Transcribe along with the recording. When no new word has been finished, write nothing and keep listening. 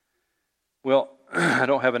Well, I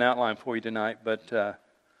don't have an outline for you tonight, but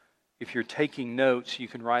if you're taking notes, you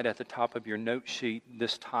can write at the top of your note sheet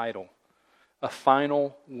this title, A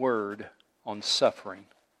Final Word on Suffering.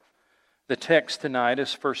 The text tonight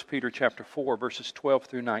is 1 Peter chapter 4, verses 12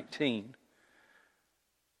 through 19.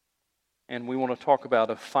 And we want to talk about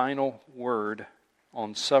a final word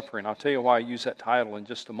on suffering. I'll tell you why I use that title in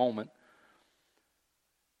just a moment.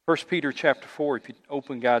 1 Peter chapter 4, if you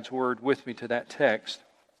open God's Word with me to that text.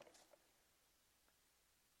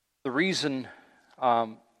 The reason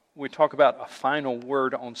we talk about a final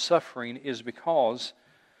word on suffering is because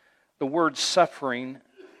the word suffering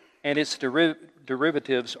and its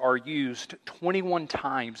derivatives are used 21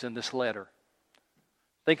 times in this letter.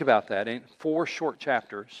 Think about that. In 4 short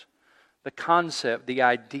chapters, the concept, the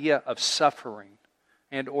idea of suffering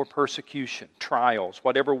and or persecution, trials,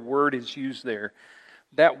 whatever word is used there,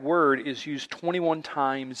 that word is used 21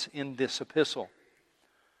 times in this epistle.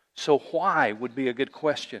 So why would be a good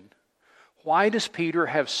question. Why does Peter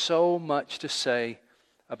have so much to say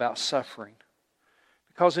about suffering?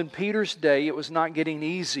 Because in Peter's day, it was not getting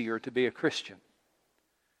easier to be a Christian.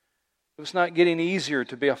 It was not getting easier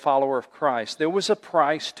to be a follower of Christ. There was a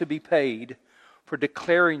price to be paid for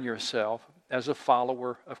declaring yourself as a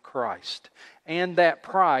follower of Christ. And that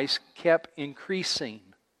price kept increasing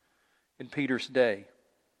in Peter's day.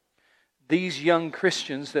 These young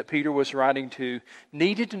Christians that Peter was writing to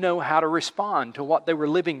needed to know how to respond to what they were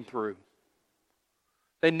living through.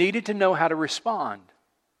 They needed to know how to respond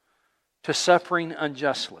to suffering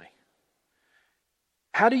unjustly.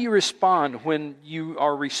 How do you respond when you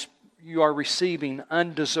are receiving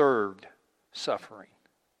undeserved suffering?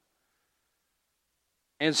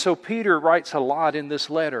 And so Peter writes a lot in this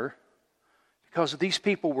letter because these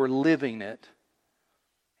people were living it.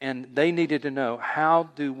 And they needed to know, how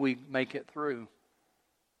do we make it through?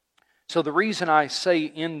 So the reason I say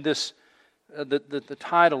in this, the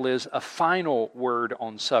title is A Final Word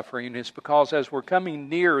on Suffering is because as we're coming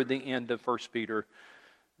near the end of 1 Peter,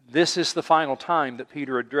 this is the final time that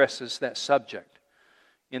Peter addresses that subject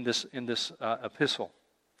in this epistle.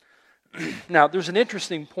 Now, there's an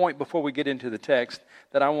interesting point before we get into the text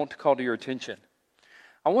that I want to call to your attention.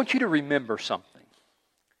 I want you to remember something.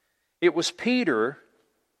 It was Peter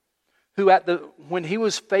who when he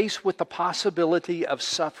was faced with the possibility of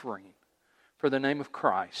suffering for the name of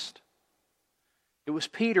Christ, it was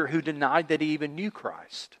Peter who denied that he even knew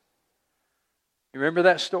Christ. You remember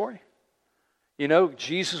that story? You know,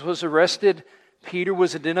 Jesus was arrested. Peter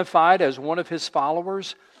was identified as one of his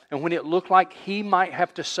followers. And when it looked like he might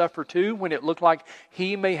have to suffer too, when it looked like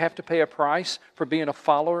he may have to pay a price for being a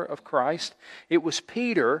follower of Christ, it was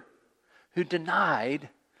Peter who denied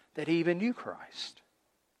that he even knew Christ.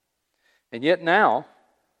 And yet now,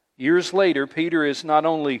 years later, Peter is not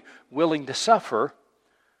only willing to suffer,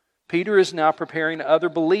 Peter is now preparing other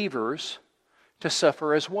believers to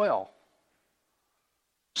suffer as well.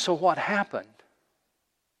 So what happened?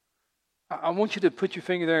 I want you to put your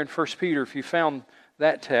finger there in 1 Peter if you found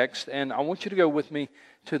that text, and I want you to go with me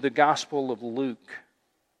to the Gospel of Luke.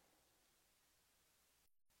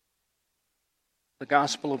 The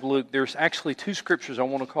Gospel of Luke. There's actually 2 scriptures I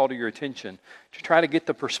want to call to your attention to try to get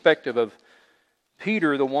the perspective of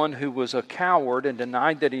Peter, the one who was a coward and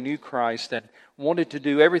denied that he knew Christ and wanted to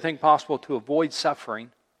do everything possible to avoid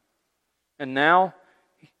suffering. And now,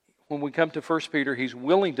 when we come to 1 Peter, he's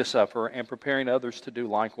willing to suffer and preparing others to do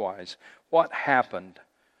likewise. What happened?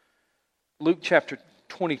 Luke chapter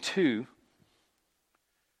 22,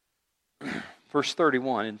 verse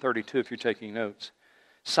 31 and 32 if you're taking notes.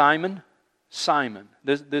 Simon, Simon,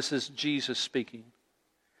 this is Jesus speaking.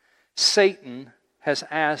 Satan has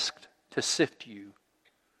asked to sift you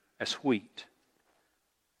as wheat.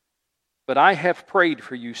 But I have prayed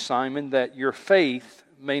for you, Simon, that your faith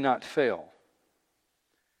may not fail.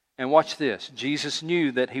 And watch this. Jesus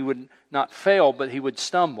knew that he would not fail, but he would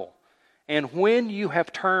stumble. And when you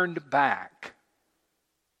have turned back,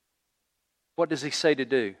 what does he say to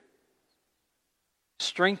do?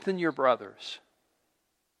 Strengthen your brothers.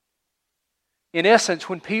 In essence,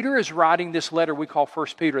 when Peter is writing this letter we call 1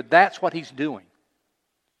 Peter, that's what he's doing.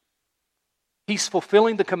 He's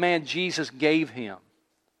fulfilling the command Jesus gave him.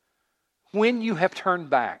 When you have turned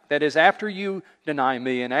back, that is after you deny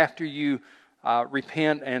me and after you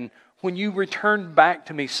repent, and when you return back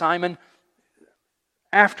to me, Simon,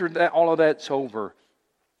 after that, all of that's over,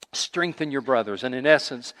 strengthen your brothers. And in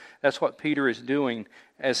essence, that's what Peter is doing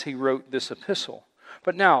as he wrote this epistle.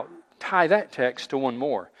 But now, tie that text to one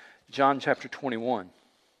more. John chapter 21.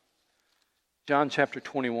 John chapter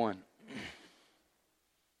 21.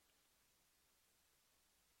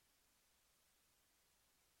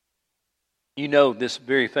 You know this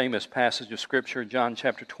very famous passage of Scripture, John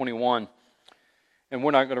chapter 21. And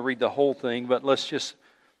we're not going to read the whole thing, but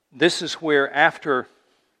this is where after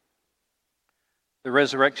the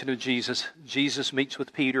resurrection of Jesus, Jesus meets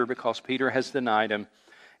with Peter because Peter has denied him.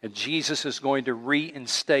 And Jesus is going to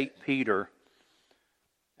reinstate Peter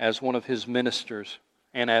as one of his ministers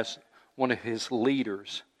and as one of his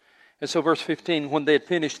leaders. And so verse 15, when they had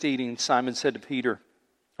finished eating, Simon said to Peter,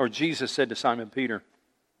 or Jesus said to Simon Peter,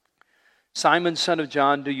 Simon, son of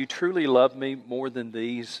John, do you truly love me more than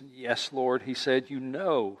these? Yes, Lord, he said, you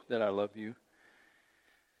know that I love you.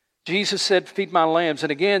 Jesus said, feed my lambs.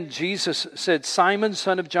 And again, Jesus said, Simon,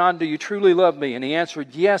 son of John, do you truly love me? And he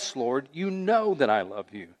answered, yes, Lord, you know that I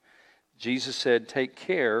love you. Jesus said, take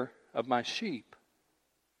care of my sheep.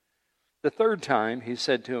 The third time, he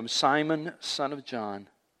said to him, Simon, son of John,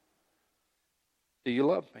 do you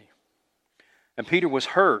love me? And Peter was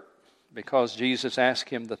hurt because Jesus asked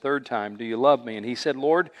him the third time, do you love me? And he said,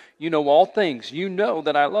 Lord, you know all things. You know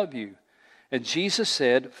that I love you. And Jesus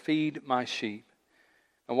said, feed my sheep.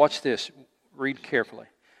 Now watch this. Read carefully.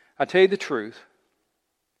 I tell you the truth.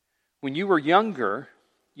 When you were younger,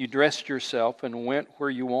 you dressed yourself and went where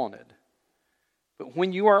you wanted. But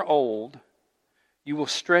when you are old, you will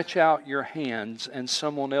stretch out your hands and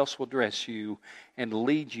someone else will dress you and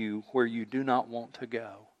lead you where you do not want to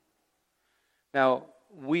go. Now,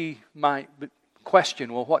 we might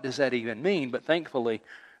question, well, what does that even mean? But thankfully,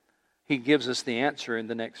 he gives us the answer in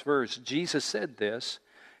the next verse. Jesus said this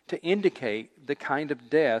to indicate the kind of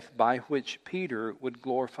death by which Peter would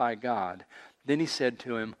glorify God. Then he said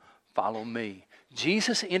to him, follow me.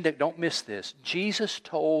 Don't miss this. Jesus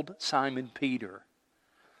told Simon Peter,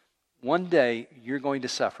 one day you're going to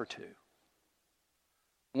suffer too.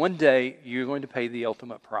 One day you're going to pay the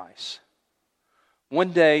ultimate price.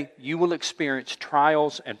 One day you will experience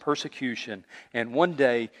trials and persecution, and one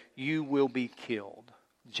day you will be killed.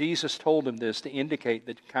 Jesus told him this to indicate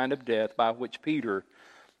the kind of death by which Peter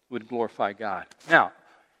would glorify God. Now,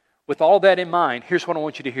 with all that in mind, here's what I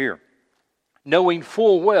want you to hear. Knowing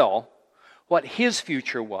full well what his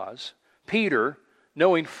future was, Peter,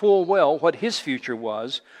 knowing full well what his future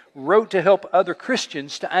was, wrote to help other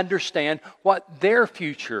Christians to understand what their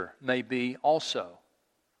future may be also.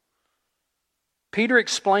 Peter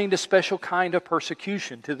explained a special kind of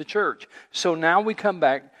persecution to the church. So now we come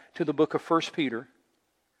back to the book of 1 Peter.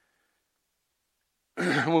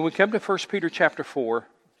 When we come to 1 Peter chapter 4,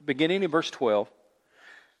 beginning in verse 12,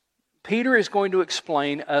 Peter is going to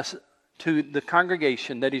explain us to the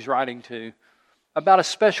congregation that he's writing to about a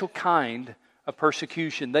special kind of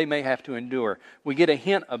persecution they may have to endure. We get a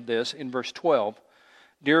hint of this in verse 12.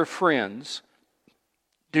 Dear friends,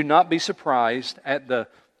 do not be surprised at the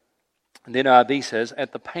NIV says,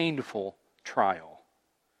 at the painful trial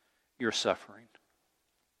you're suffering.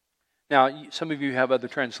 Now, some of you have other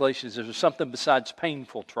translations. There's something besides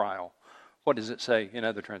painful trial. What does it say in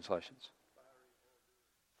other translations?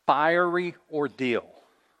 Fiery ordeal.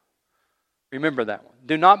 Remember that one.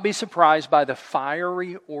 Do not be surprised by the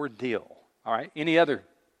fiery ordeal. All right? Any other?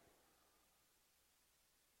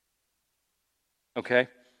 Okay.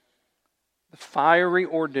 The fiery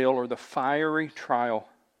ordeal or the fiery trial.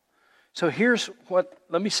 So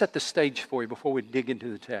let me set the stage for you before we dig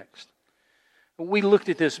into the text. We looked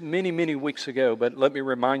at this many, many weeks ago, but let me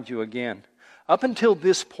remind you again. Up until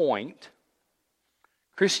this point,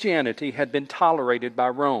 Christianity had been tolerated by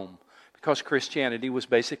Rome because Christianity was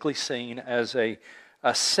basically seen as a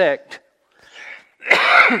sect,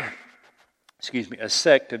 a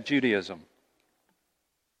sect of Judaism.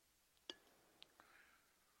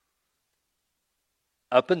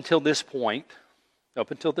 Up until this point, up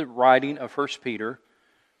until the writing of 1 Peter,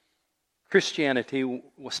 Christianity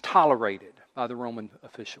was tolerated by the Roman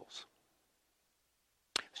officials.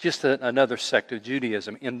 It's just another sect of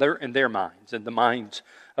Judaism in their minds, in the minds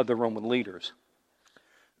of the Roman leaders.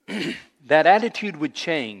 That attitude would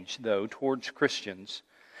change, though, towards Christians,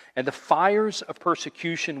 and the fires of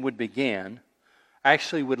persecution would begin,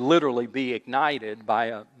 actually would literally be ignited by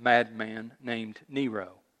a madman named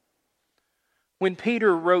Nero. When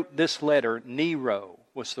Peter wrote this letter, Nero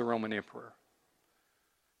was the Roman emperor.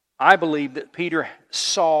 I believe that Peter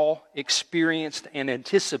saw, experienced, and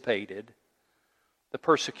anticipated the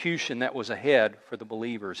persecution that was ahead for the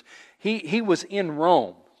believers. He was in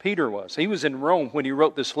Rome. Peter was. He was in Rome when he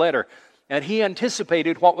wrote this letter, and he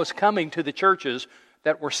anticipated what was coming to the churches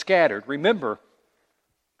that were scattered. Remember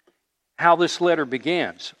how this letter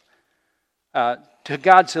begins. To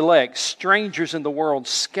God's elect, strangers in the world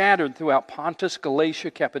scattered throughout Pontus,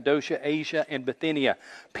 Galatia, Cappadocia, Asia, and Bithynia.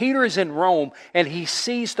 Peter is in Rome, and he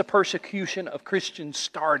sees the persecution of Christians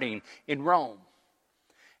starting in Rome.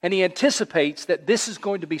 And he anticipates that this is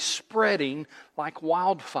going to be spreading like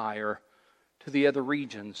wildfire to the other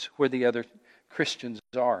regions where the other Christians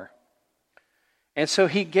are. And so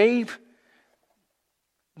he gave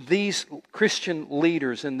these Christian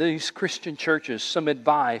leaders and these Christian churches some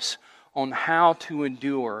advice on how to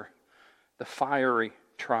endure the fiery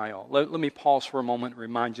trial. Let me pause for a moment and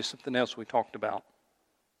remind you something else we talked about.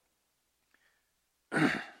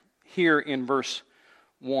 Here in verse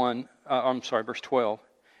 12,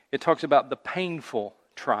 it talks about the painful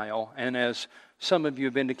trial, and as some of you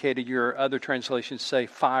have indicated, your other translations say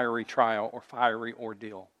fiery trial or fiery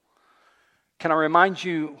ordeal. Can I remind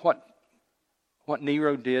you what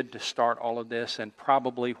Nero did to start all of this, and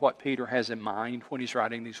probably what Peter has in mind when he's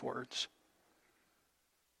writing these words?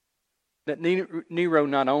 That Nero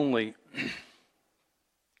not only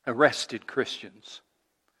arrested Christians,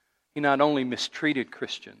 he not only mistreated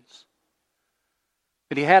Christians,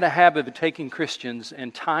 but he had a habit of taking Christians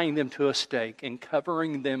and tying them to a stake and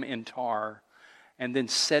covering them in tar and then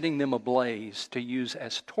setting them ablaze to use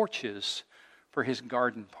as torches for his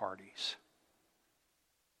garden parties.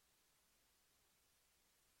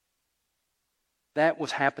 That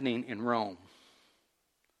was happening in Rome.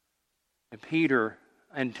 And Peter,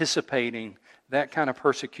 anticipating that kind of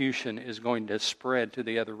persecution is going to spread to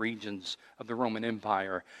the other regions of the Roman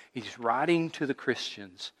Empire, he's writing to the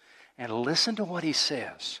Christians. And listen to what he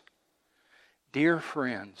says. Dear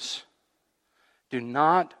friends, do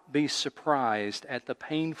not be surprised at the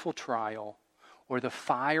painful trial or the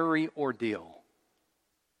fiery ordeal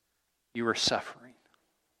you are suffering.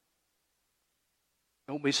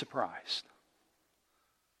 Don't be surprised.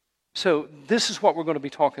 So this is what we're going to be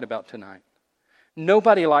talking about tonight.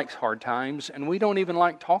 Nobody likes hard times, and we don't even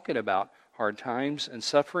like talking about hard times and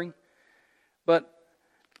suffering. But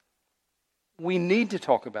we need to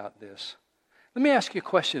talk about this. Let me ask you a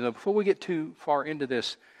question, though, before we get too far into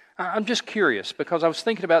this. I'm just curious, because I was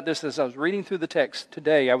thinking about this as I was reading through the text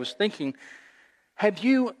today. I was thinking, have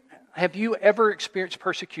you ever experienced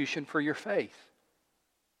persecution for your faith?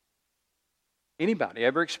 Anybody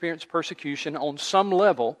ever experienced persecution on some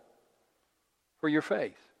level for your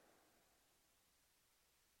faith?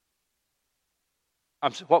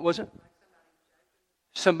 What was it?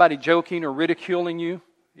 Somebody joking or ridiculing you?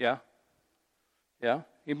 Yeah. Yeah.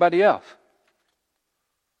 Anybody else?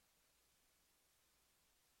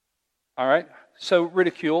 All right. So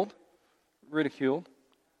ridiculed.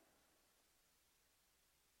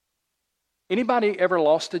 Anybody ever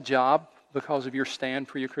lost a job because of your stand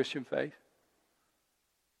for your Christian faith?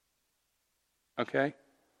 Okay.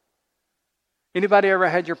 Anybody ever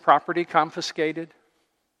had your property confiscated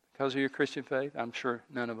because of your Christian faith? I'm sure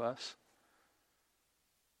none of us.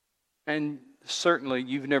 And certainly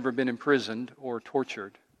you've never been imprisoned or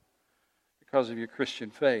tortured because of your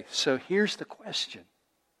Christian faith. So here's the question.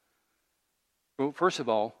 Well, first of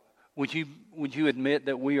all, would you admit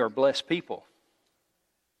that we are blessed people?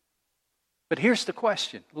 But here's the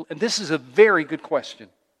question, and this is a very good question.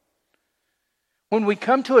 When we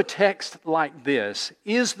come to a text like this,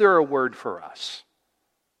 is there a word for us?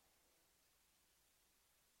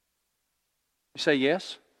 You say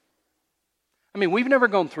yes? I mean, we've never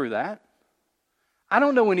gone through that. I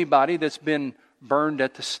don't know anybody that's been burned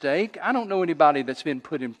at the stake. I don't know anybody that's been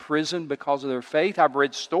put in prison because of their faith. I've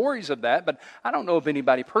read stories of that, but I don't know of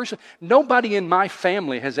anybody personally. Nobody in my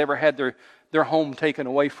family has ever had their home taken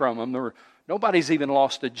away from them. Nobody's even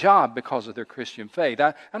lost a job because of their Christian faith.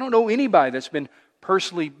 I don't know anybody that's been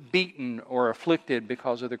personally beaten or afflicted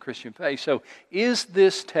because of their Christian faith. So is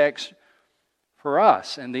this text for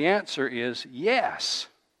us? And the answer is yes.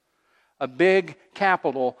 A big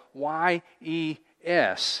capital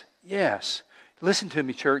Y-E-S. Yes. Listen to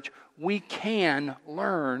me, church. We can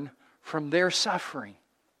learn from their suffering.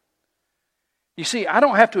 You see, I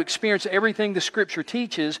don't have to experience everything the Scripture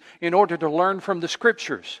teaches in order to learn from the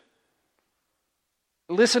Scriptures.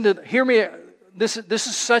 Hear me. This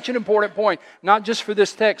is such an important point, not just for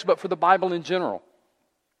this text, but for the Bible in general.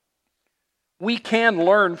 We can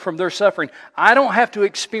learn from their suffering. I don't have to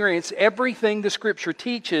experience everything the Scripture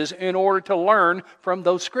teaches in order to learn from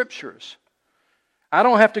those Scriptures. I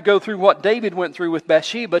don't have to go through what David went through with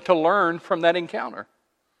Bathsheba to learn from that encounter.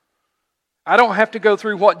 I don't have to go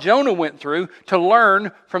through what Jonah went through to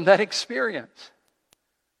learn from that experience.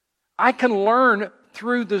 I can learn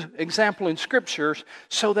through the example in Scriptures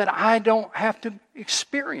so that I don't have to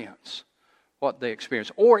experience what they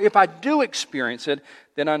experience. Or if I do experience it,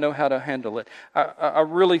 then I know how to handle it. I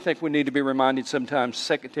really think we need to be reminded sometimes.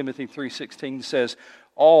 2 Timothy 3:16 says,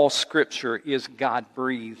 all Scripture is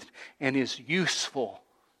God-breathed and is useful.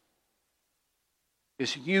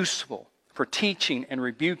 Is useful for for teaching and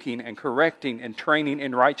rebuking and correcting and training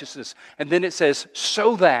in righteousness. And then it says,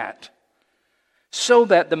 so that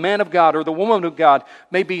the man of God or the woman of God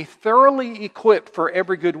may be thoroughly equipped for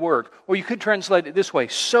every good work. Or you could translate it this way,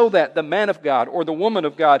 so that the man of God or the woman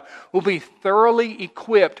of God will be thoroughly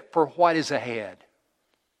equipped for what is ahead.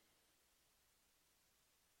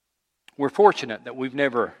 We're fortunate that we've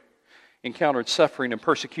never encountered suffering and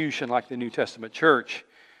persecution like the New Testament church,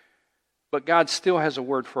 but God still has a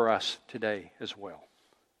word for us today as well.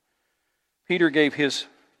 Peter gave his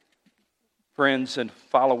friends and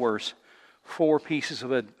followers 4 pieces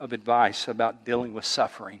of advice about dealing with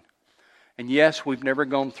suffering. And yes, we've never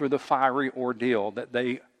gone through the fiery ordeal that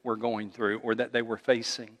they were going through or that they were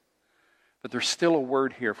facing. But there's still a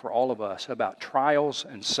word here for all of us about trials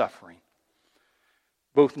and suffering,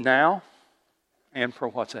 both now and for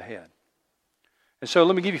what's ahead. And so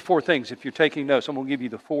let me give you 4 things. If you're taking notes, I'm going to give you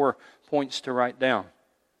the 4 points to write down.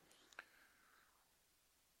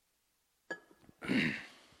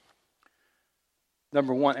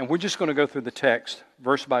 Number 1, and we're just going to go through the text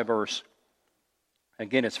verse by verse.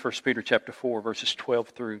 Again, it's 1 Peter chapter 4, verses 12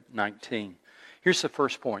 through 19. Here's the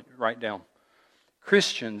first point. Write down.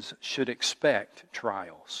 Christians should expect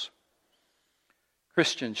trials.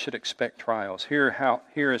 Christians should expect trials. Here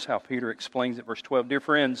is how Peter explains it. Verse 12, dear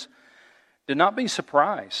friends, do not be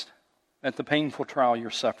surprised at the painful trial you're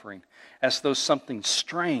suffering, as though something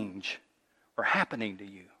strange were happening to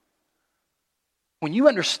you. When you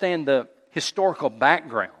understand the historical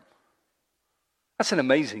background, that's an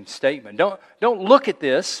amazing statement. Don't look at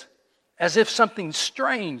this as if something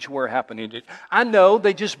strange were happening to you. I know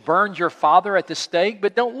they just burned your father at the stake,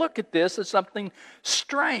 but don't look at this as something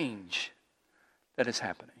strange that is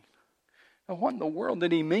happening. Now, what in the world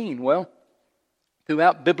did he mean? Well,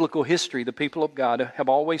 throughout biblical history, the people of God have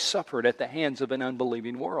always suffered at the hands of an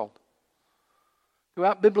unbelieving world.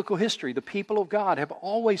 Throughout biblical history, the people of God have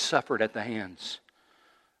always suffered at the hands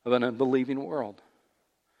of an unbelieving world.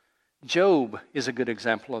 Job is a good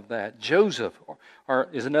example of that. Joseph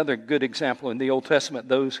is another good example in the Old Testament,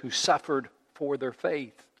 those who suffered for their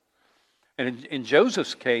faith. And in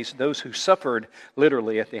Joseph's case, those who suffered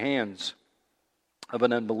literally at the hands of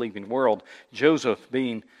an unbelieving world. Joseph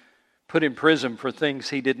being put in prison for things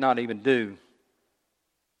he did not even do.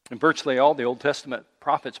 And virtually all the Old Testament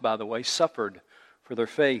prophets, by the way, suffered for their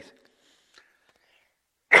faith.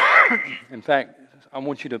 In fact, I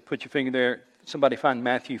want you to put your finger there. Somebody find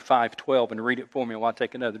Matthew 5:12 and read it for me while I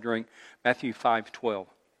take another drink. Matthew 5:12.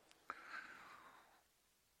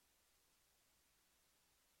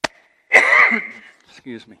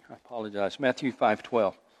 Excuse me, I apologize. Matthew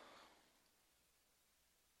 5:12.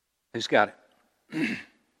 Who's got it?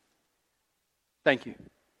 Thank you.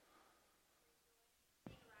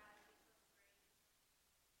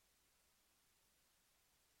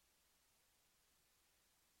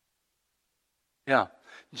 Yeah.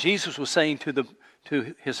 Jesus was saying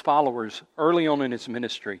to his followers early on in his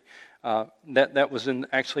ministry, that was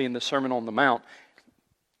actually in the Sermon on the Mount,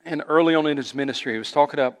 and early on in his ministry, he was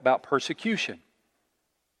talking about persecution.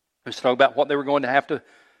 He was talking about what they were going to have to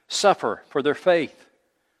suffer for their faith.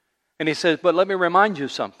 And he says, but let me remind you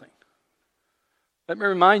of something. Let me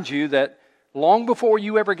remind you that long before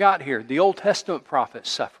you ever got here, the Old Testament prophets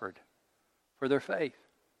suffered for their faith.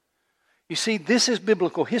 You see, this is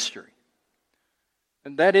biblical history.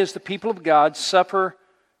 And that is, the people of God suffer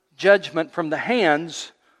judgment from the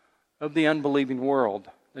hands of the unbelieving world.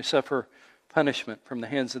 They suffer punishment from the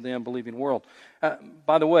hands of the unbelieving world.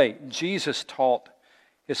 By the way, Jesus taught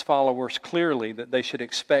his followers clearly that they should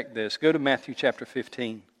expect this. Go to Matthew chapter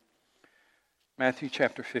 15. Matthew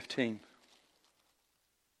chapter 15.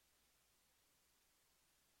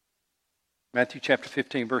 Matthew chapter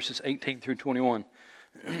 15, verses 18 through 21.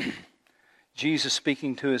 Jesus,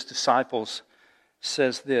 speaking to his disciples,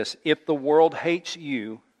 says this, if the world hates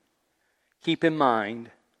you, keep in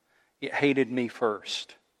mind it hated me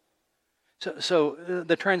first. So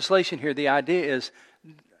the translation here, the idea is,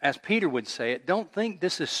 as Peter would say it, don't think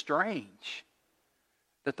this is strange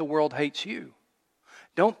that the world hates you.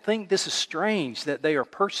 Don't think this is strange that they are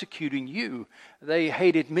persecuting you. They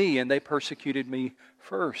hated me and they persecuted me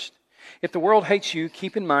first. If the world hates you,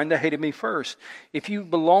 keep in mind they hated me first. If you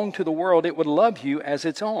belong to the world, it would love you as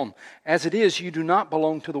its own. As it is, you do not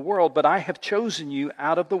belong to the world, but I have chosen you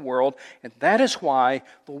out of the world, and that is why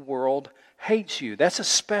the world hates you. That's a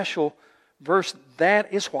special verse.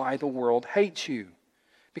 That is why the world hates you.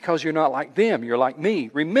 Because you're not like them, you're like me.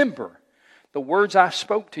 Remember the words I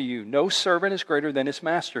spoke to you. No servant is greater than his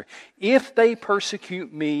master. If they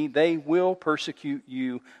persecute me, they will persecute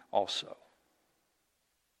you also.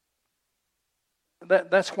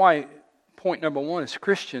 That's why point number one is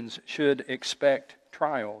Christians should expect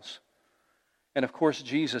trials. And of course,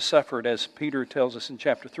 Jesus suffered, as Peter tells us in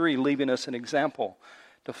chapter 3, leaving us an example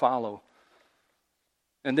to follow.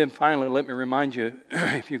 And then finally, let me remind you,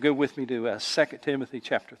 if you go with me to 2 Timothy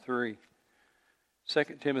chapter 3. 2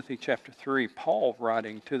 Timothy chapter 3, Paul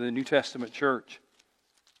writing to the New Testament church.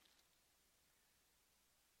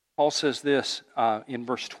 Paul says this in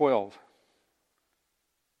verse 12.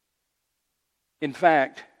 In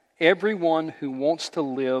fact, everyone who wants to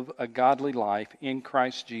live a godly life in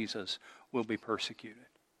Christ Jesus will be persecuted.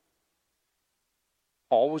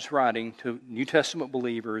 Paul was writing to New Testament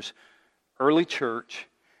believers, early church,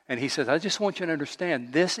 and he says, I just want you to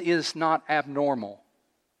understand, this is not abnormal.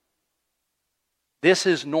 This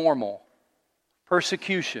is normal.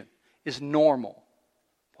 Persecution is normal,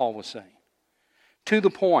 Paul was saying. To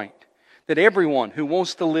the point that everyone who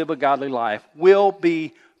wants to live a godly life will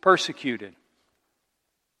be persecuted.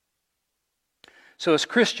 So as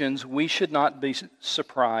Christians, we should not be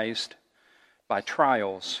surprised by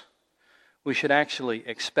trials. We should actually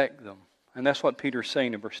expect them. And that's what Peter's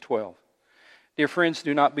saying in verse 12. Dear friends,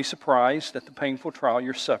 do not be surprised at the painful trial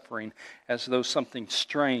you're suffering as though something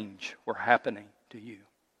strange were happening to you.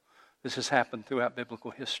 This has happened throughout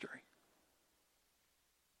biblical history.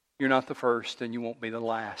 You're not the first and you won't be the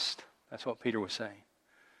last. That's what Peter was saying.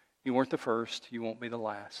 You weren't the first, you won't be the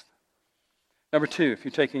last. Number two, if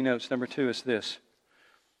you're taking notes, number two is this.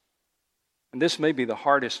 And this may be the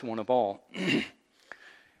hardest one of all.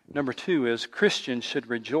 Number two is Christians should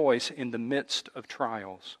rejoice in the midst of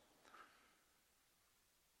trials.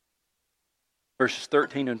 Verses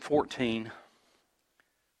 13 and 14.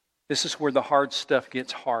 This is where the hard stuff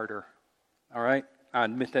gets harder. All right? I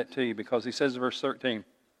admit that to you because he says in verse 13,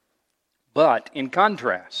 but in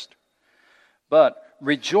contrast, but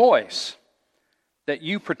rejoice that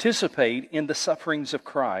you participate in the sufferings of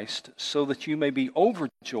Christ, so that you may be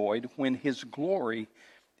overjoyed when His glory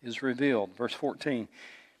is revealed. Verse 14,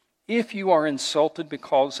 if you are insulted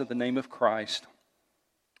because of the name of Christ,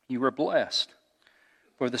 you are blessed,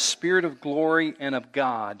 for the Spirit of glory and of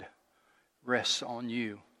God rests on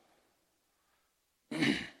you.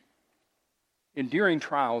 Enduring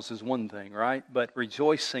trials is one thing, right? But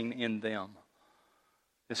rejoicing in them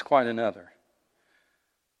is quite another.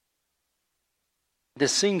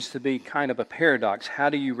 This seems to be kind of a paradox. How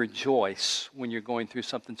do you rejoice when you're going through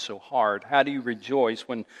something so hard? How do you rejoice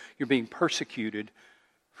when you're being persecuted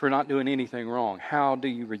for not doing anything wrong? How do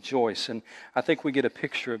you rejoice? And I think we get a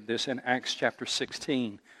picture of this in Acts chapter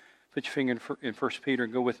 16. Put your finger in 1 Peter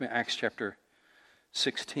and go with me, Acts chapter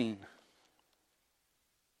 16.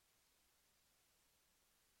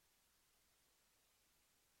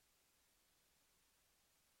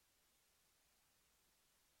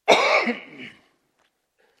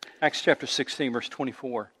 Acts chapter 16, verse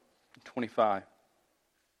 24 and 25.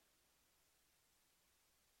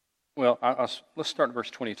 Well, let's start at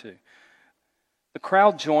verse 22. The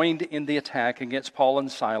crowd joined in the attack against Paul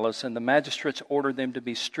and Silas, and the magistrates ordered them to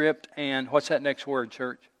be stripped and, what's that next word,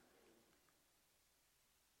 church?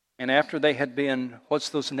 And after they had been, what's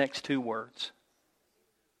those next two words?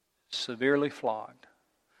 Severely flogged.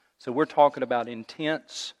 So we're talking about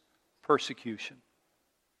intense persecution.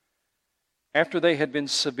 After they had been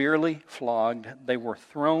severely flogged, they were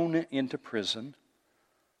thrown into prison,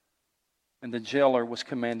 and the jailer was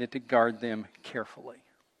commanded to guard them carefully.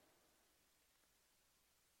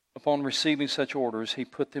 Upon receiving such orders, he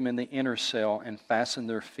put them in the inner cell and fastened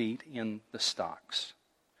their feet in the stocks.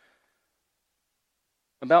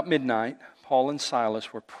 About midnight, Paul and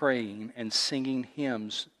Silas were praying and singing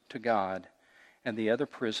hymns to God, and the other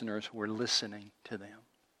prisoners were listening to them.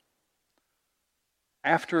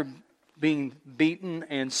 After being beaten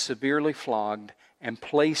and severely flogged and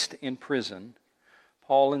placed in prison,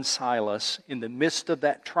 Paul and Silas, in the midst of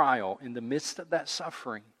that trial, in the midst of that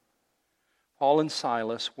suffering, Paul and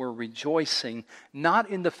Silas were rejoicing,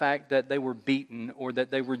 not in the fact that they were beaten or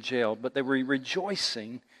that they were jailed, but they were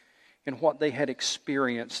rejoicing in what they had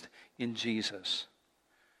experienced in Jesus.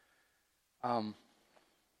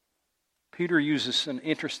 Peter uses an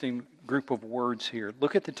interesting group of words here.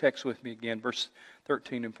 Look at the text with me again, verse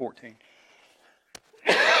 13 and 14.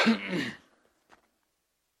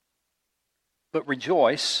 But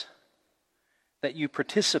rejoice that you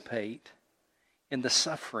participate in the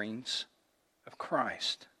sufferings of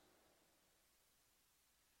Christ.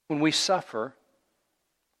 When we suffer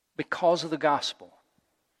because of the gospel,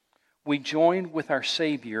 we join with our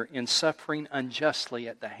Savior in suffering unjustly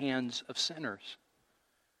at the hands of sinners.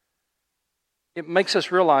 It makes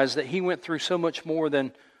us realize that He went through so much more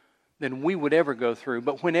than than we would ever go through.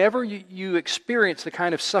 But whenever you experience the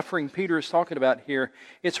kind of suffering Peter is talking about here,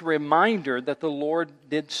 it's a reminder that the Lord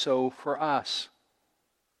did so for us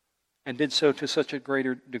and did so to such a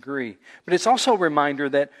greater degree. But it's also a reminder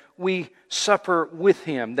that we suffer with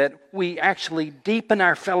Him, that we actually deepen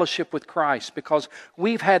our fellowship with Christ because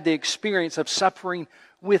we've had the experience of suffering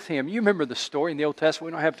with Him. You remember the story in the Old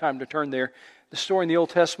Testament. We don't have time to turn there. The story in the Old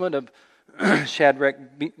Testament of Shadrach,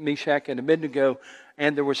 Meshach, and Abednego,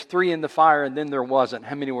 and there was 3 in the fire, and then there wasn't.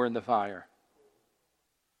 How many were in the fire?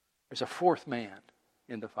 There's a 4th man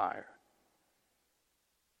in the fire.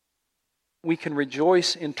 We can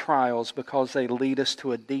rejoice in trials because they lead us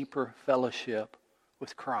to a deeper fellowship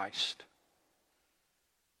with Christ.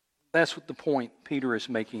 That's what the point Peter is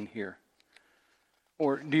making here.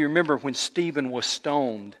 Or do you remember when Stephen was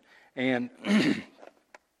stoned and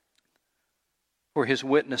for his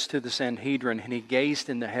witness to the Sanhedrin, and he gazed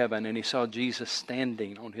into heaven and he saw Jesus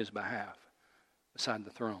standing on his behalf beside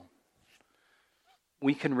the throne?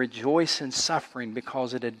 We can rejoice in suffering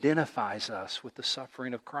because it identifies us with the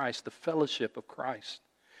suffering of Christ, the fellowship of Christ.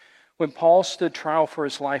 When Paul stood trial for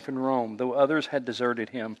his life in Rome, though others had deserted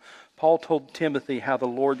him, Paul told Timothy how the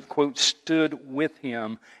Lord, quote, stood with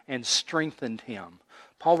him and strengthened him.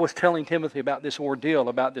 Paul was telling Timothy about this ordeal,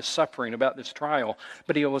 about this suffering, about this trial,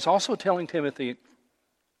 but he was also telling Timothy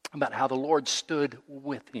about how the Lord stood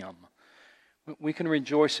with him. We can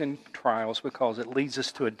rejoice in trials because it leads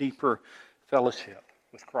us to a deeper fellowship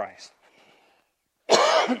with Christ.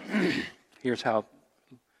 Here's how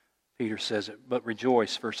Peter says it. But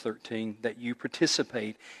rejoice, verse 13, that you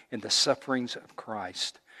participate in the sufferings of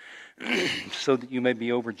Christ, so that you may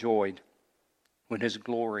be overjoyed when His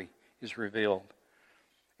glory is revealed.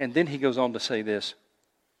 And then he goes on to say this.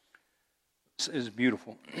 This is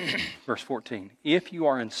beautiful. Verse 14. If you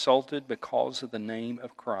are insulted because of the name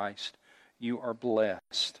of Christ, you are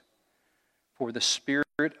blessed. For the Spirit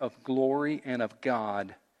of glory and of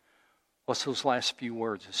God. What's those last few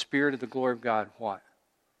words? The Spirit of the glory of God, what?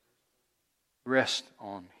 Rest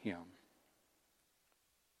on Him.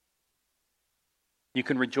 You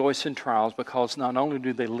can rejoice in trials because not only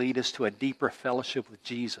do they lead us to a deeper fellowship with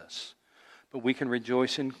Jesus, but we can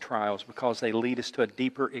rejoice in trials because they lead us to a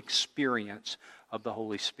deeper experience of the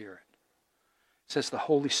Holy Spirit. It says the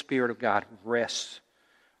Holy Spirit of God rests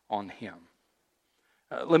on Him.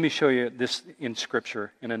 Let me show you this in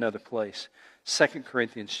Scripture in another place. 2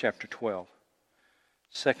 Corinthians chapter 12.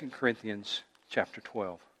 2 Corinthians chapter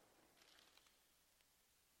 12.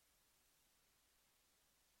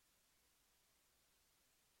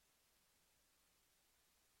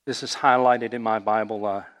 This is highlighted in my Bible.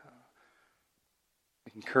 I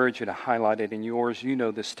encourage you to highlight it in yours. You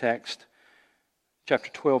know this text. Chapter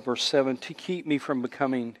 12, verse 7, to keep me from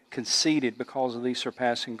becoming conceited because of these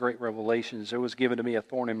surpassing great revelations, there was given to me a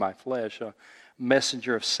thorn in my flesh, a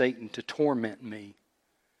messenger of Satan to torment me.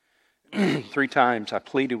 3 times I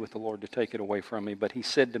pleaded with the Lord to take it away from me, but He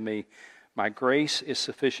said to me, my grace is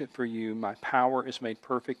sufficient for you. My power is made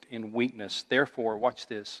perfect in weakness. Therefore, watch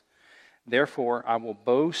this. Therefore, I will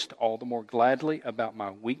boast all the more gladly about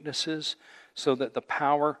my weaknesses, so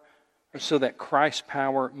that Christ's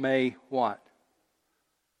power may what?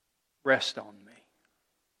 Rest on me.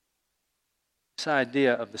 This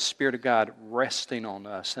idea of the Spirit of God resting on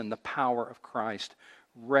us and the power of Christ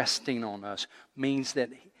resting on us means that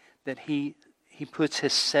He puts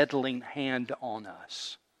His settling hand on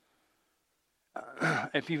us.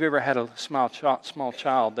 If you've ever had a small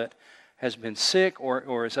child that has been sick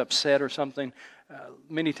or is upset or something,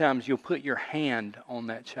 many times you'll put your hand on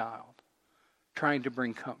that child, trying to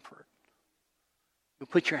bring comfort. You'll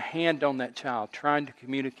put your hand on that child, trying to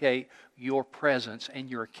communicate your presence and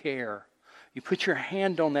your care. You put your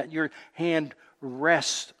hand on that, your hand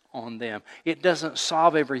rests on them. It doesn't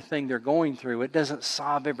solve everything they're going through. It doesn't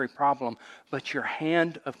solve every problem, but your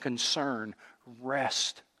hand of concern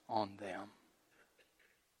rests on them.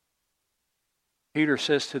 Peter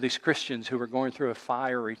says to these Christians who are going through a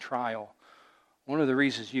fiery trial, one of the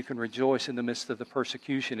reasons you can rejoice in the midst of the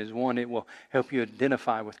persecution is, one, it will help you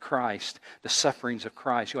identify with Christ, the sufferings of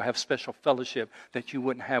Christ. You'll have special fellowship that you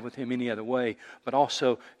wouldn't have with Him any other way. But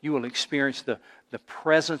also, you will experience the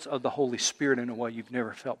presence of the Holy Spirit in a way you've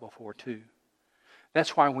never felt before, too.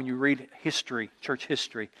 That's why when you read history, church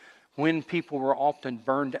history, when people were often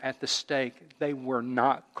burned at the stake, they were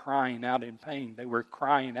not crying out in pain. They were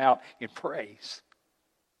crying out in praise.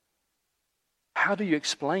 How do you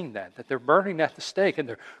explain that? That they're burning at the stake and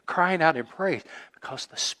they're crying out in praise? Because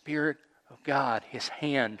the Spirit of God, His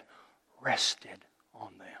hand rested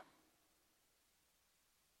on them.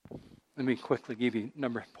 Let me quickly give you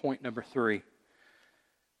point number 3.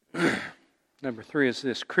 Number 3 is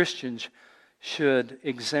this: Christians should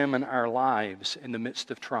examine our lives in the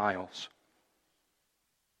midst of trials.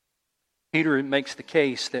 Peter makes the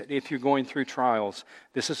case that if you're going through trials,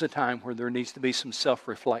 this is a time where there needs to be some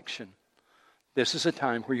self-reflection. This is a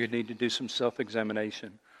time where you need to do some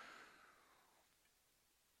self-examination.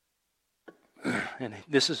 And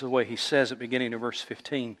this is the way he says it, beginning of verse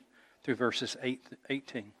 15 through verses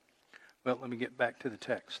 18. Well, let me get back to the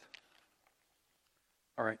text.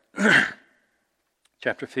 All right.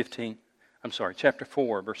 Chapter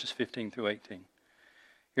 4, verses 15 through 18.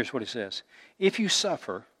 Here's what he says. If you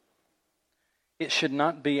suffer, it should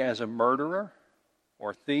not be as a murderer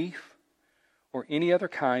or thief or any other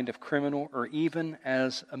kind of criminal or even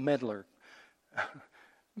as a meddler.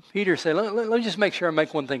 Peter said, let me just make sure I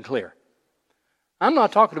make one thing clear. I'm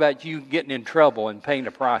not talking about you getting in trouble and paying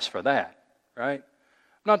a price for that, right?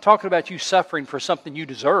 I'm not talking about you suffering for something you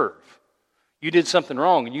deserve. You did something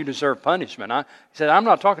wrong and you deserve punishment. He said, I'm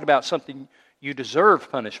not talking about something you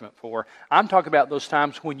deserve punishment for. I'm talking about those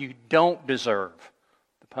times when you don't deserve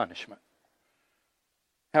the punishment.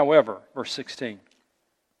 However, verse 16,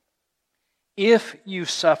 if you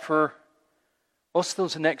suffer, what's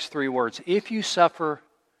those next 3 words? If you suffer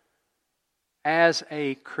as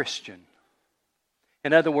a Christian.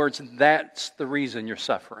 In other words, that's the reason you're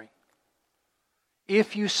suffering.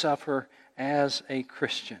 If you suffer as a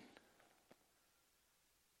Christian.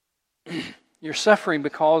 You're suffering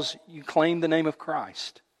because you claim the name of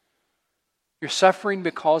Christ. You're suffering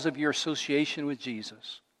because of your association with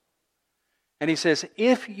Jesus. And he says,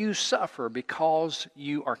 if you suffer because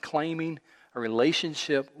you are claiming a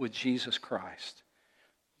relationship with Jesus Christ,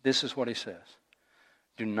 this is what he says.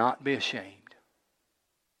 Do not be ashamed,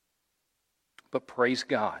 but praise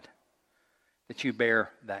God that you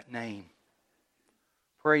bear that name.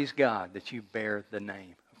 Praise God that you bear the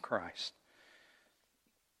name of Christ.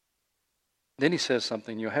 Then he says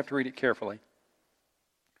something, you'll have to read it carefully.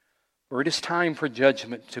 For it is time for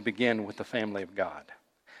judgment to begin with the family of God.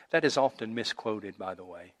 That is often misquoted, by the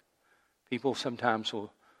way. People sometimes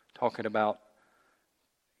will talk about,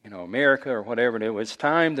 America or whatever it is. It's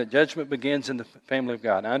time that judgment begins in the family of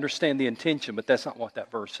God. I understand the intention, but that's not what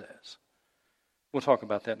that verse says. We'll talk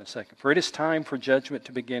about that in a second. For it is time for judgment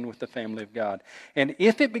to begin with the family of God. And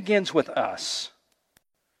if it begins with us,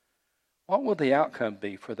 what will the outcome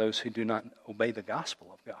be for those who do not obey the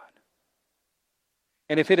gospel of God?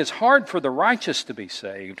 And if it is hard for the righteous to be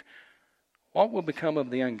saved, what will become of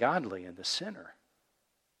the ungodly and the sinner?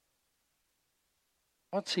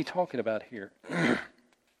 What's he talking about here?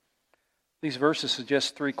 These verses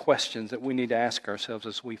suggest 3 questions that we need to ask ourselves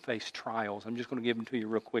as we face trials. I'm just going to give them to you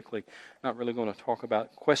real quickly. Not really going to talk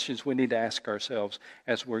about questions we need to ask ourselves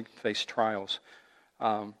as we face trials.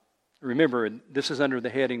 Remember, this is under the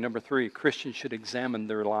heading number 3, Christians should examine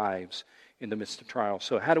their lives in the midst of trials.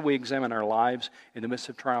 So how do we examine our lives in the midst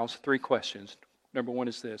of trials? 3 questions. Number 1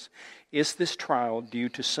 is this. Is this trial due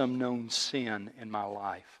to some known sin in my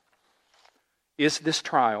life? Is this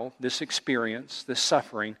trial, this experience, this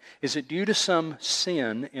suffering, is it due to some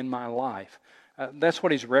sin in my life? That's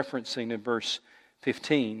what he's referencing in verse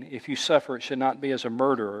 15. If you suffer, it should not be as a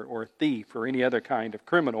murderer or a thief or any other kind of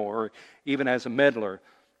criminal or even as a meddler.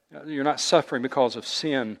 You're not suffering because of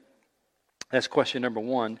sin. That's question number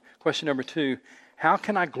 1. Question number 2, how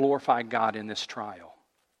can I glorify God in this trial?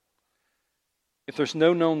 If there's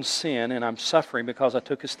no known sin and I'm suffering because I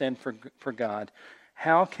took a stand for God,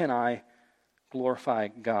 how can I glorify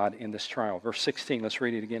God in this trial? Verse 16, let's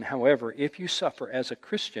read it again. However, if you suffer as a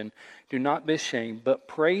Christian, do not be ashamed, but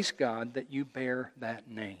praise God that you bear that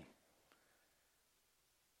name.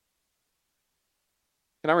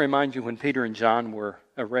 Can I remind you when Peter and John were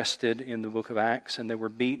arrested in the book of Acts and they were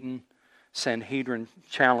beaten, Sanhedrin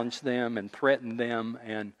challenged them and threatened them,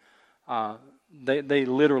 and they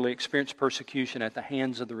literally experienced persecution at the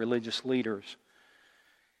hands of the religious leaders.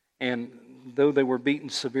 And though they were beaten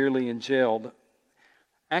severely and jailed,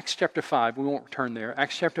 Acts chapter 5, we won't return there.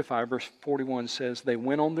 Acts chapter 5, verse 41 says, they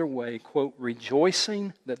went on their way, quote,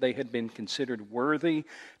 rejoicing that they had been considered worthy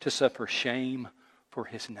to suffer shame for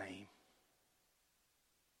his name.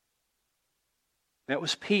 That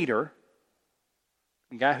was Peter,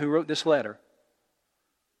 the guy who wrote this letter.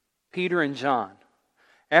 Peter and John.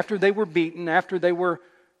 After they were beaten, after they were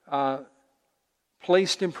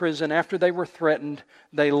placed in prison, after they were threatened,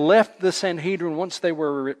 they left the Sanhedrin once they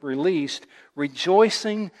were released,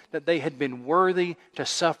 rejoicing that they had been worthy to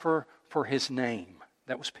suffer for his name.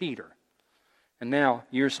 That was Peter. And now,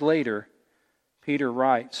 years later, Peter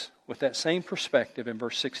writes with that same perspective in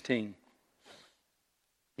verse 16.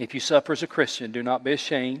 If you suffer as a Christian, do not be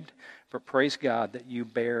ashamed, but praise God that you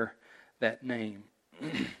bear that name.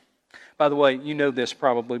 By the way, you know this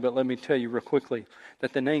probably, but let me tell you real quickly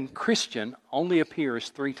that the name Christian only appears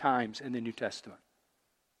 3 times in the New Testament.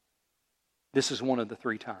 This is one of the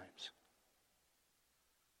 3 times.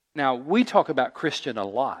 Now, we talk about Christian a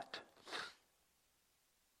lot.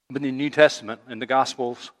 But in the New Testament, in the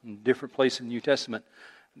Gospels, in different places in the New Testament,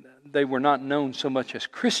 they were not known so much as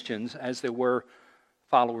Christians as they were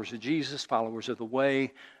followers of Jesus, followers of the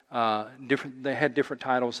way. They had different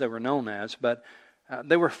titles they were known as, but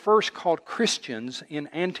they were first called Christians in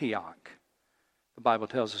Antioch. The Bible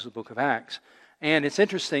tells us in the book of Acts. And it's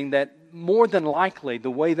interesting that more than likely, the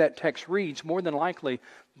way that text reads, more than likely,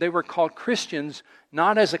 they were called Christians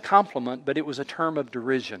not as a compliment, but it was a term of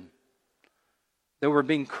derision. They were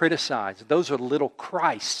being criticized. Those are little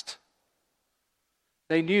Christ.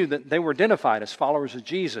 They knew that they were identified as followers of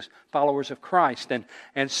Jesus, followers of Christ.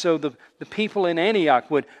 And so the people in Antioch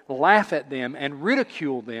would laugh at them and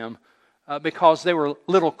ridicule them because they were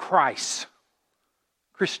little Christs,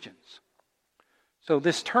 Christians. So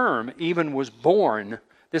this term even was born,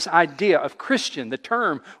 this idea of Christian, the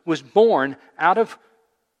term was born out of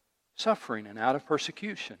suffering and out of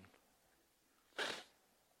persecution.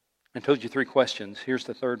 I told you 3 questions. Here's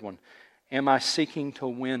the third one. Am I seeking to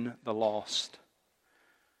win the lost?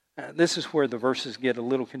 This is where the verses get a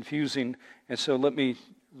little confusing, and so let me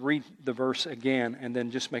read the verse again and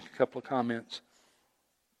then just make a couple of comments.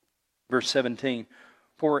 Verse 17.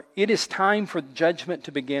 For it is time for judgment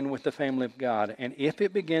to begin with the family of God, and if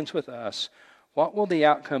it begins with us, what will the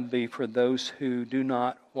outcome be for those who do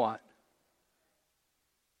not what?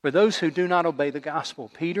 For those who do not obey the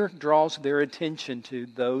gospel. Peter draws their attention to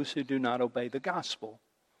those who do not obey the gospel.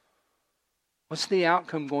 What's the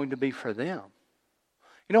outcome going to be for them?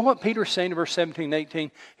 You know what Peter's saying in verse 17 and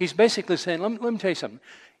 18? He's basically saying, let me tell you something.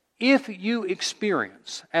 If you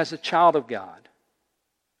experience, as a child of God,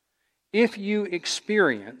 if you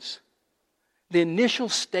experience the initial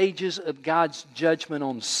stages of God's judgment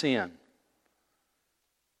on sin,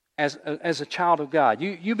 as a child of God,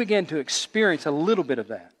 you begin to experience a little bit of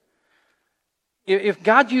that. If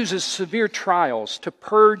God uses severe trials to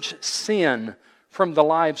purge sin from the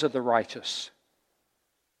lives of the righteous,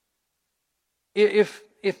 if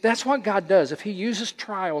that's what God does, if He uses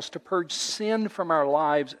trials to purge sin from our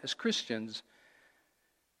lives as Christians,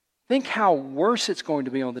 think how worse it's going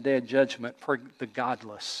to be on the day of judgment for the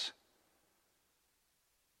godless,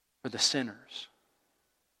 for the sinners.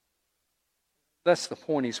 That's the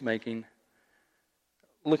point he's making.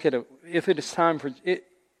 Look at it. If it is time for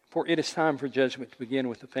it is time for judgment to begin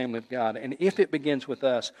with the family of God, and if it begins with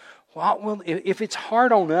us, if it's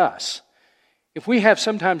hard on us, if we have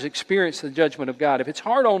sometimes experienced the judgment of God, if it's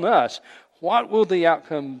hard on us, what will the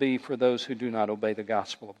outcome be for those who do not obey the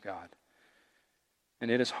gospel of God? And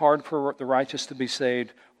it is hard for the righteous to be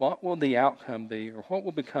saved. What will the outcome be, or what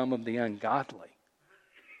will become of the ungodly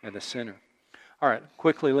and the sinner? All right,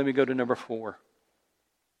 quickly, let me go to number 4.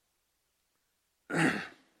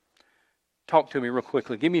 Talk to me real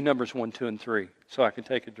quickly. Give me numbers 1, 2, and 3 so I can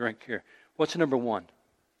take a drink here. What's number 1?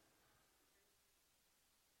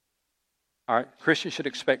 All right, Christians should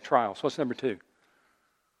expect trials. What's number 2?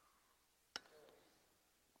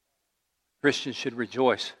 Christians should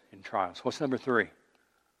rejoice in trials. What's number 3?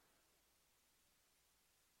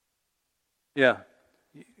 Yeah,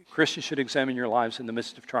 Christians should examine your lives in the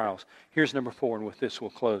midst of trials. Here's number 4, and with this we'll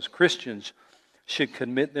close. Christians should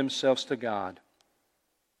commit themselves to God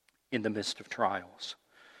in the midst of trials.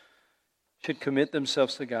 Should commit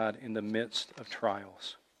themselves to God in the midst of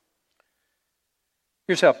trials.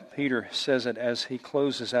 Here's how Peter says it as he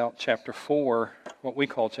closes out chapter 4, what we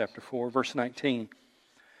call chapter 4, verse 19.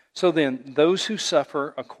 So then, those who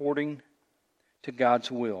suffer according to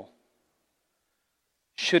God's will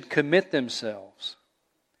should commit themselves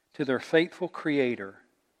to their faithful Creator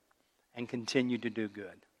and continue to do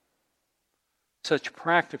good. Such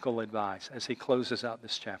practical advice as he closes out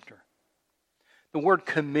this chapter. The word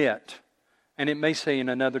commit, and it may say in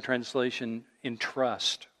another translation,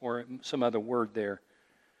 entrust, or some other word there.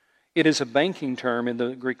 It is a banking term in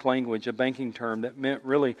the Greek language, a banking term that meant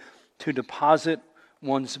really to deposit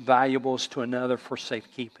one's valuables to another for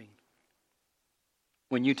safekeeping.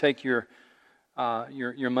 When you take your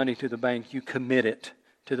money to the bank, you commit it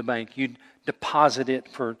to the bank. You deposit it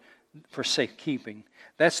for safekeeping.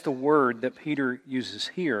 That's the word that Peter uses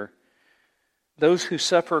here. Those who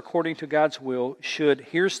suffer according to God's will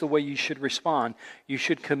here's the way you should respond. You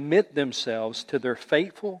should commit themselves to their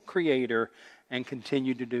faithful Creator and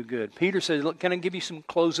continue to do good. Peter says, look, can I give you some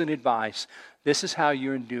closing advice? This is how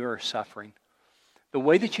you endure suffering. The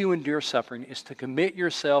way that you endure suffering is to commit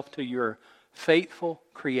yourself to your faithful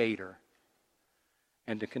Creator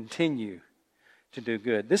and to continue to do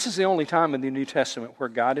good. This is the only time in the New Testament where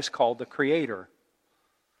God is called the Creator.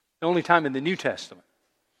 The only time in the New Testament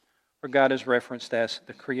where God is referenced as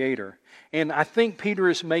the Creator. And I think Peter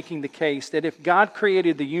is making the case that if God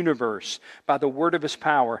created the universe by the word of His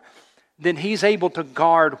power, then He's able to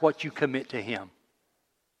guard what you commit to Him.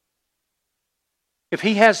 If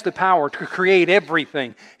He has the power to create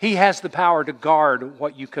everything, He has the power to guard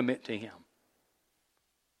what you commit to Him.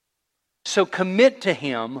 So commit to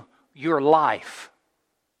Him your life.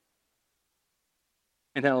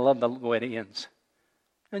 And then I love the way it ends.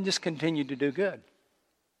 And just continue to do good.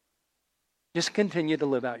 Just continue to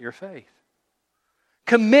live out your faith.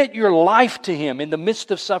 Commit your life to Him in the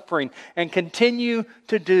midst of suffering and continue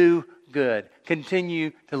to do good.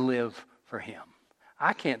 Continue to live for Him.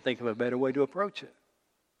 I can't think of a better way to approach it.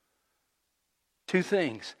 Two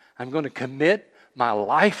things. I'm going to commit my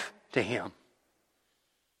life to Him.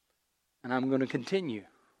 And I'm going to continue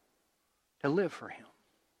to live for Him.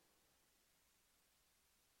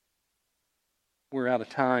 We're out of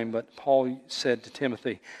time, but Paul said to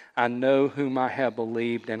Timothy, I know whom I have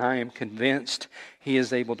believed, and I am convinced he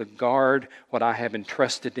is able to guard what I have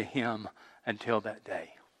entrusted to him until that day.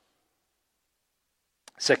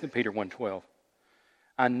 2 Peter 1:12.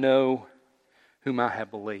 I know whom I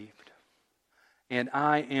have believed, and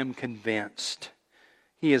I am convinced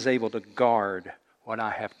he is able to guard what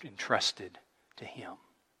I have entrusted to him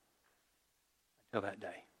until that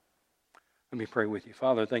day. Let me pray with you.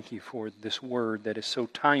 Father, thank you for this word that is so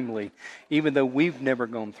timely, even though we've never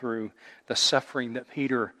gone through the suffering that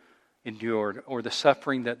Peter endured or the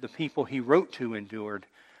suffering that the people he wrote to endured.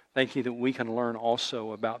 Thank you that we can learn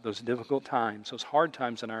also about those difficult times, those hard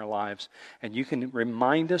times in our lives, and you can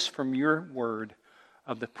remind us from your word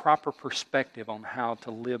of the proper perspective on how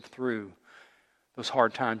to live through those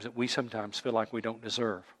hard times that we sometimes feel like we don't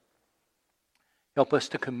deserve. Help us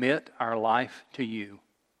to commit our life to you,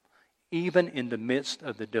 even in the midst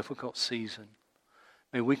of the difficult season.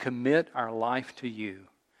 May we commit our life to you,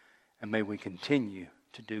 and may we continue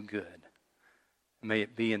to do good. May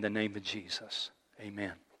it be in the name of Jesus.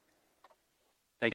 Amen.